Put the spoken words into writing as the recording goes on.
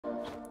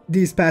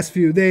These past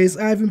few days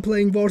I've been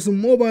playing Warzone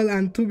Mobile,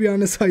 and to be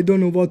honest I don't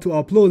know what to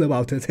upload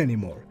about it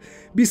anymore.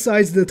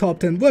 Besides the top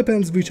 10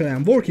 weapons, which I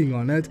am working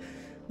on it,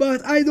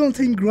 but I don't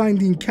think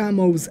grinding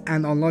camos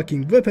and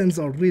unlocking weapons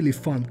are really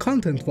fun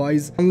content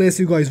wise, unless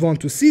you guys want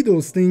to see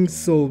those things,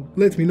 so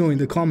let me know in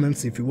the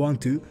comments if you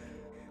want to.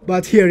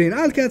 But here in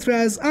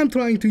Alcatraz, I'm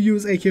trying to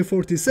use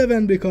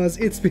AK47 because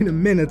it's been a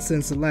minute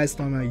since the last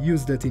time I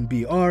used it in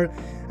BR,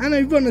 and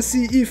I wanna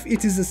see if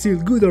it is still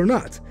good or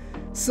not.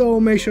 So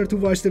make sure to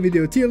watch the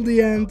video till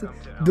the end,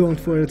 don't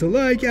forget to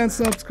like and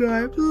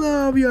subscribe,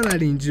 love you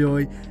and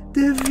enjoy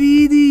the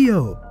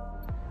video.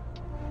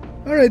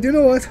 Alright, you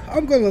know what,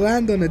 I'm gonna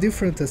land on a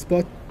different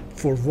spot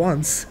for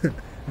once,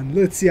 and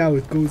let's see how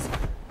it goes,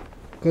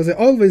 because I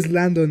always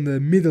land on the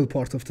middle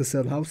part of the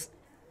cell house.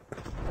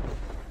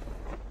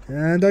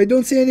 And I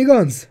don't see any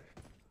guns.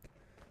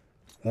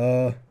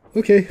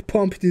 Okay,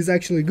 pumped is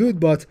actually good,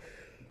 but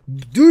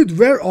dude,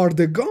 where are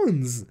the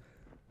guns?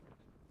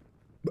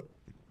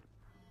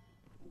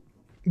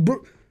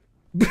 Bro,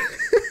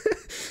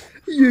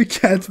 you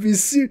can't be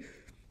serious.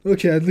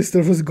 Okay, at least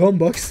there was a gun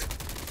box.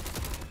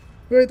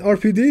 Right,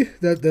 RPD,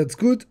 that's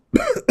good.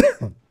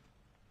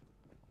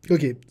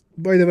 Okay,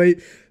 by the way,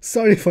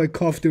 sorry if I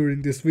cough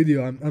during this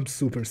video, I'm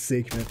super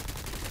sick, man.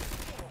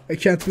 I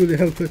can't really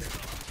help it.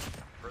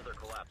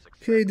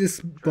 Okay, this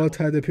bot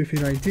had a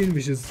PP19,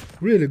 which is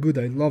really good,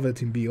 I love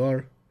it in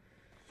BR.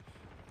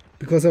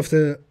 Because of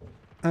the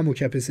ammo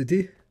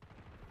capacity.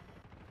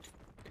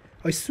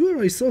 I swear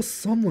I saw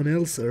someone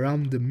else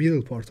around the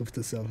middle part of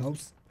the cell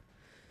house.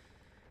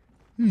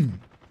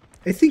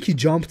 I think he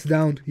jumped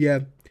down,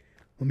 yeah.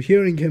 I'm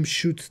hearing him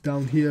shoot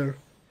down here.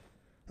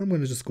 I'm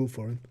gonna just go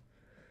for him.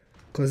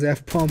 Because I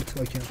have pumped,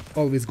 I can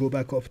always go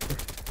back up there.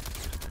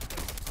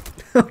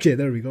 Okay,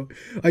 there we go.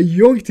 I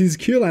yoinked his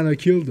kill and I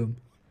killed him.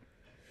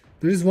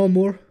 There is one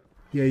more.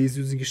 Yeah, he's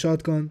using a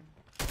shotgun.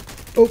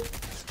 Oh!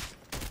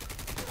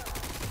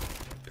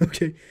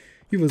 Okay,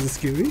 he was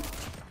scary.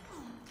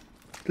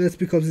 Let's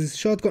pick up this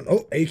shotgun.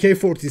 Oh,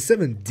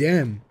 AK47,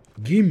 damn.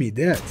 Give me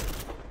that.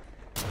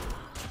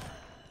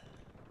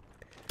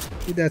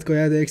 That guy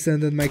had the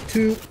extended mag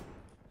too.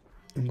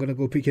 I'm gonna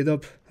go pick it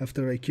up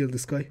after I kill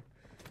this guy.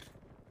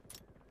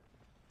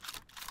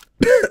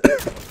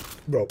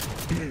 Bro.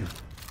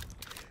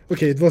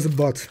 Okay, it was a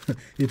bot.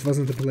 It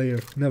wasn't a player.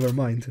 Never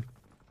mind.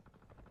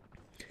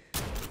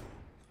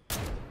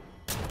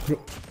 Bro.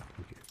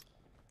 Okay.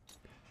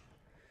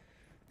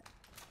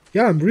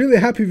 Yeah, I'm really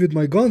happy with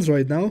my guns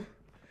right now.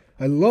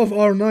 I love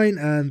R9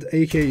 and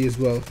AK as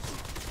well.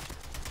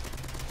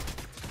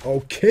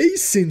 Okay,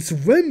 since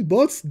when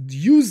bots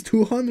use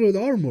 200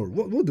 armor?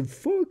 What the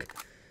fuck?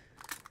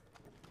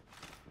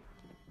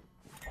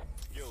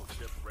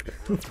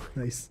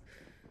 Nice.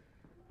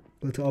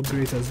 Let's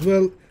upgrade as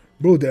well.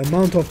 Bro, the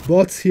amount of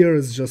bots here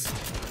is just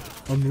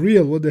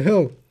unreal. What the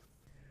hell?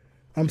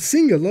 I'm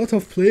seeing a lot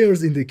of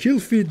players in the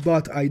kill feed,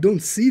 but I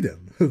don't see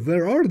them.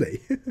 Where are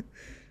they?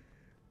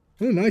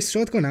 Oh, nice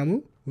shotgun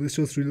ammo. Let's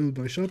just reload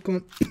my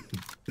shotgun.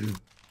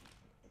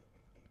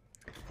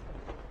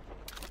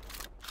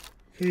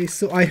 Okay,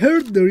 so I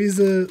heard there is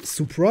a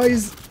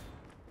surprise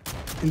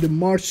in the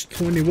March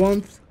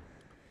 21st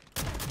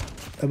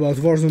about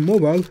Warzone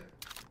Mobile.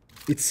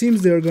 It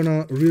seems they're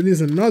gonna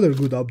release another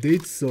good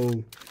update,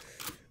 so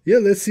yeah,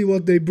 let's see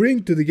what they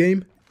bring to the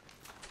game.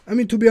 I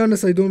mean, to be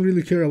honest, I don't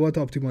really care about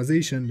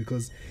optimization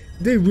because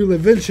they will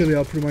eventually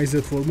optimize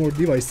it for more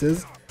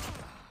devices.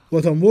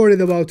 What I'm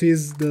worried about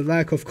is the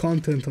lack of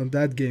content on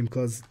that game,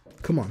 because,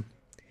 come on,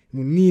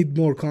 we need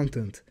more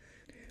content.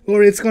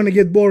 Or it's gonna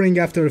get boring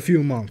after a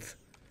few months.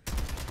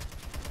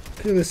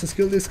 Okay, let's just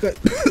kill this guy.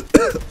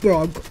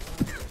 Bro,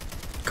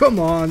 come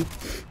on.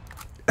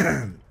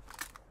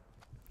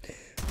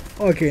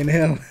 Okay, in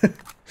hell.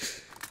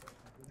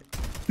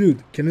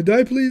 Dude, can you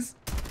die, please?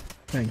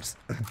 Thanks.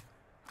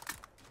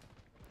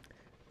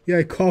 Yeah,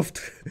 I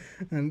coughed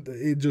and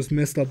it just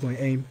messed up my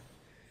aim.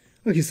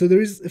 Okay, so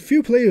there is a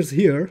few players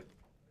here.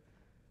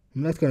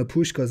 I'm not gonna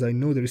push because I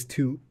know there's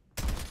two.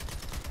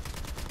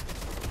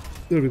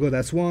 There we go,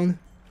 that's one.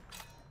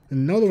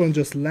 Another one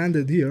just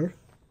landed here.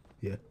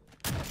 Yeah.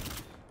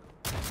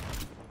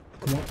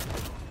 Come on.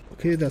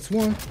 Okay, that's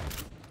one.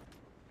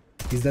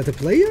 Is that a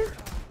player?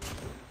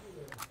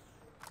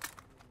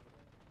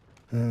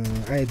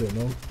 I don't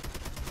know.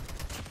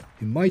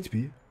 It might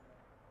be.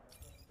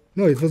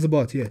 No, it was a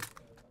bot, yeah.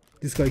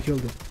 This guy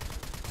killed him.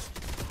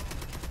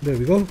 There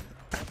we go.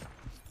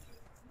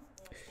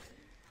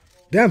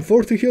 Damn,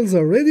 40 kills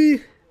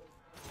already?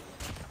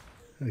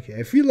 Okay,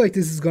 I feel like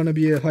this is gonna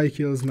be a high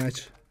kills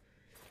match.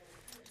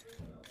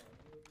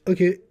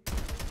 Okay.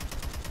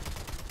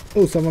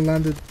 Oh, someone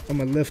landed on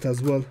my left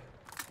as well.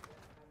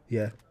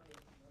 Yeah.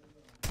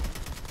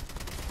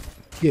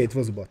 Yeah, it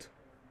was a bot.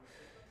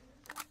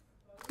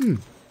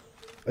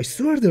 I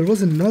swear there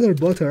was another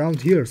bot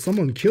around here.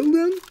 Someone killed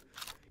them?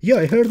 Yeah,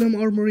 I heard them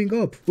armoring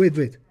up. Wait.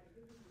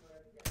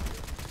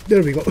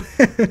 There we go.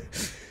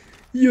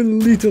 You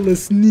little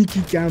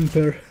sneaky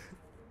camper.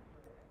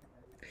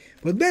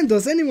 But Ben,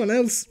 does anyone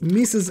else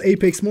misses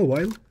Apex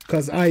Mobile?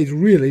 Cause I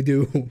really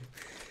do.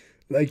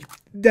 Like,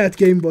 that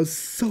game was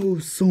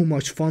so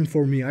much fun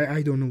for me.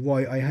 I don't know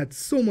why. I had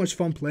so much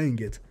fun playing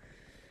it.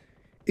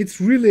 It's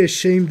really a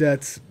shame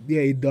that,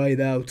 yeah, it died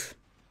out.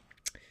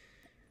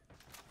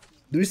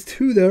 There's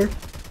two there.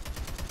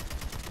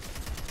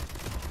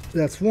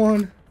 That's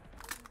one.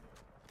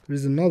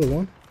 There's another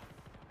one.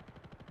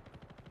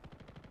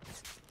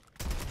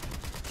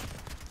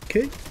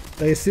 Okay,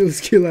 I steal his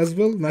kill as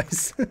well.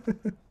 Nice.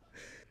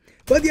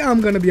 But yeah,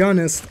 I'm gonna be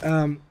honest.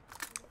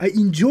 I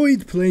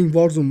enjoyed playing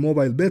Warzone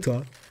Mobile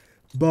Beta,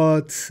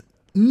 but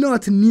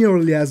not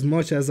nearly as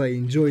much as I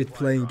enjoyed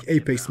playing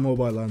Apex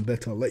Mobile on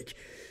Beta. Like,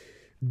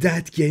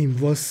 that game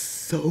was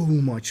so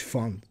much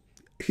fun.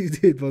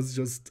 It was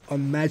just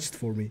unmatched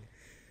for me.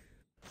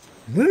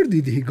 Where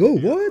did he go?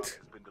 What?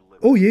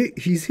 Oh yeah,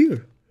 he's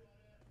here.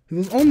 He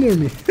was under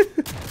me.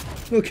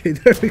 Okay,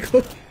 there we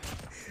go.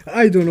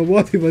 I don't know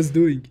what he was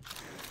doing.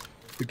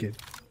 Okay.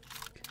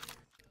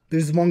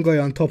 There's one guy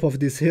on top of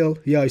this hill.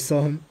 Yeah, I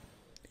saw him.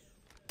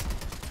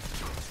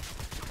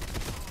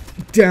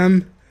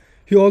 Damn.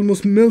 He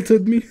almost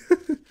melted me.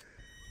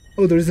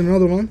 Oh, there's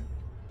another one.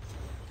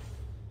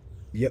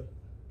 Yep.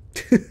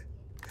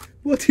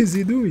 What is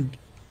he doing?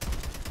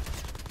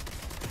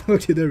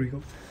 Okay, there we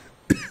go.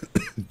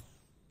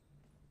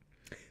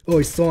 Oh,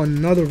 I saw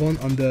another one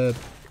on the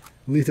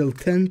little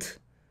tent.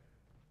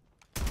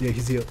 Yeah,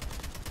 he's here.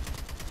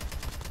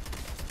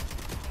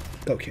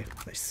 Okay,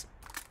 nice.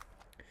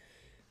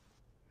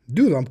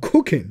 Dude, I'm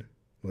cooking.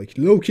 Like,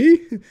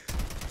 low-key.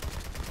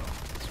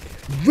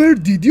 Where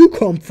did you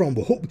come from?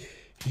 Oh,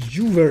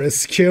 you were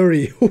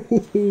scary.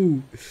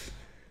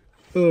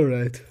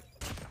 Alright.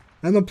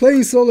 And I'm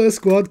playing solo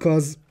squad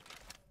because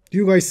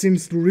you guys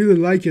seems to really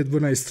like it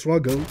when I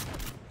struggle.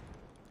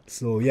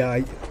 So yeah,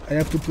 I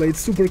have to play it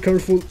super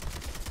careful.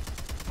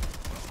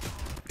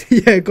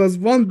 Yeah, because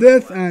one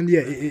death and yeah,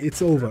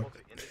 it's over.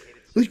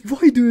 Like,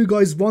 why do you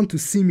guys want to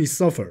see me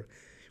suffer?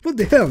 What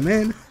the hell,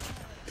 man?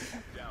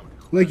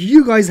 Like,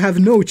 you guys have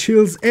no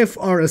chills.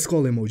 FR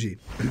skull emoji.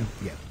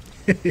 Yeah.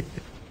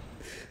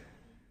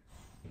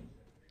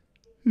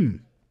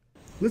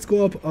 Let's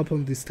go up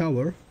on this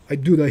tower. I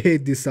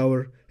hate this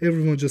tower.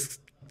 Everyone just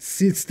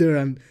sits there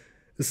and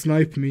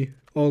snipe me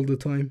all the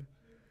time.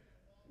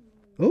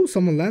 Oh,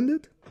 someone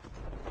landed?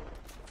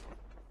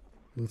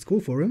 Let's go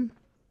for him.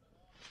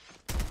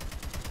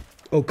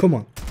 Oh, come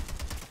on.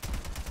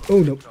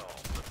 Oh, no.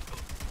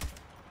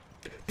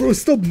 Bro,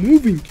 stop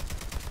moving.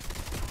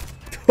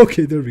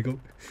 Okay, there we go.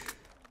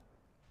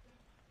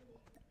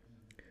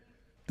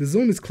 The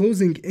zone is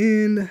closing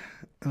in.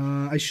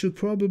 I should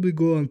probably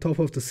go on top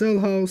of the cell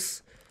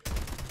house.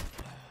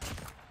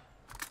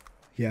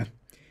 Yeah,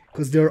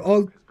 because they're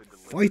all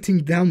fighting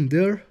down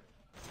there.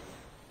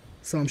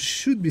 So I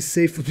should be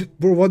safe.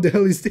 Bro, what the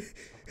hell is this?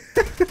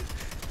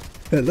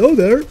 Hello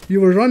there. You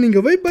were running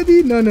away,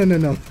 buddy? No.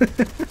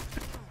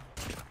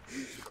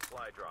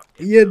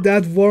 Yeah,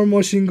 that war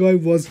machine guy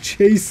was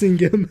chasing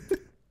him.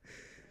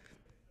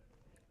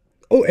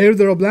 Oh,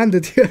 airdrop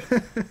landed here.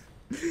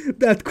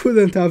 That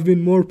couldn't have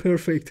been more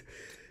perfect.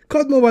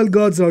 COD Mobile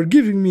gods are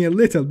giving me a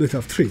little bit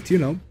of treat, you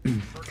know.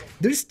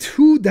 There's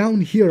two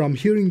down here. I'm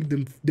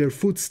hearing their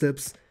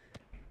footsteps.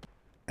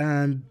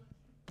 And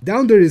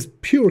down there is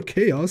pure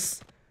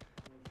chaos.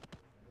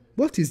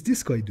 What is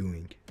this guy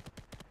doing?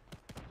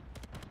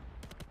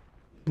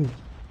 Ooh.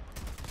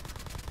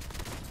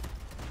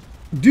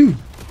 Dude.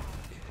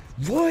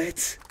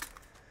 What?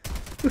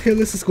 Okay,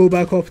 let's just go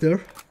back up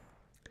there.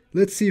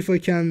 Let's see if I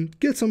can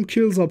get some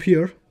kills up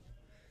here.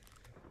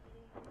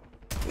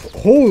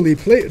 Holy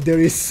play, there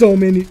is so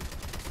many.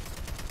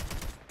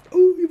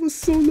 Oh, it was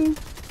so low.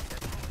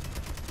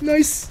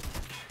 Nice.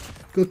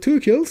 Got 2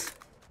 kills.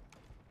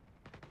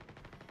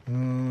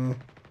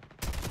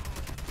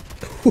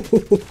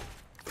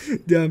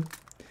 Damn.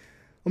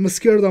 I'm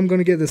scared I'm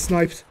gonna get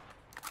sniped.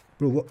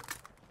 Bro, what?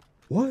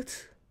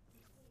 What?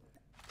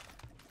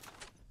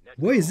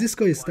 Why is this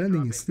guy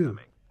standing still?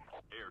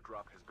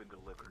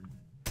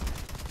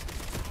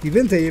 He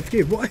went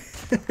AFK, what?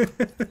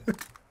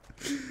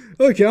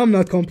 Okay, I'm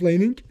not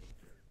complaining.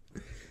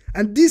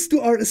 And these two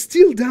are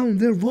still down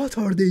there. What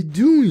are they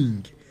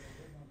doing?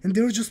 And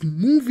they're just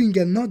moving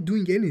and not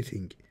doing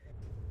anything.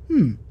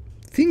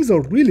 Things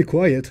are really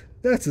quiet.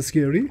 That's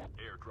scary.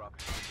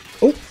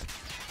 Oh.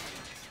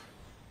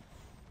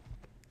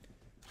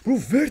 Bro,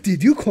 where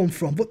did you come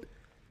from? What?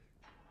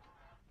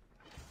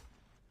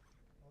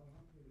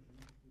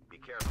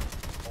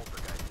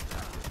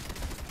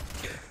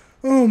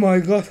 Oh my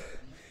god.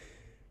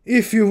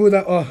 If you would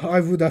have... Oh, I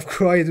would have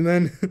cried,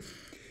 man.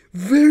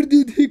 Where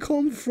did he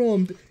come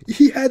from?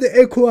 He had an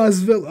echo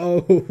as well.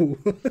 Oh.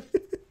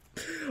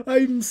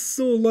 I'm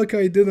so lucky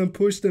I didn't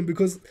push them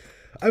because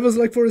I was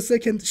like for a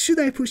second, should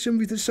I push him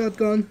with a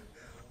shotgun?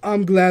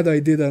 I'm glad I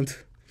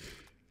didn't.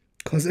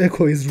 Because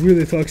echo is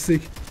really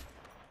toxic.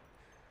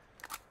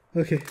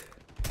 Okay.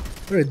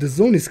 Alright, the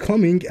zone is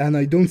coming and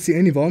I don't see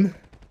anyone.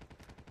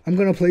 I'm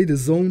gonna play the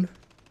zone.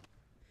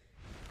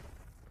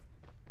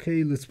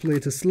 Okay, let's play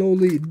it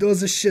slowly. It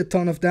does a shit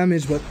ton of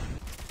damage, but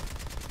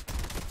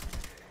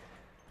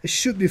it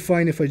should be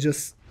fine if I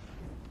just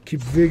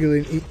Keep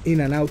wiggling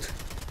in and out.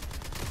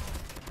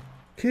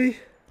 Okay.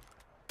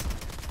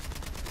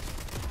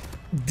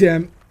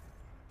 Damn.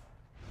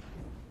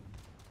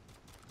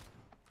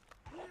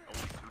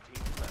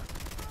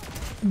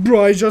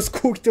 Bro, I just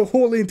cooked the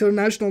whole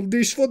international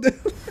dish for them.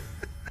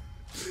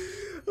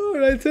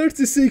 Alright,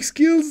 36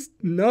 kills.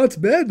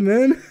 Not bad,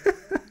 man.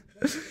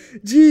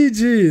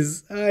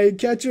 GG's. I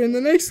catch you in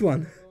the next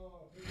one.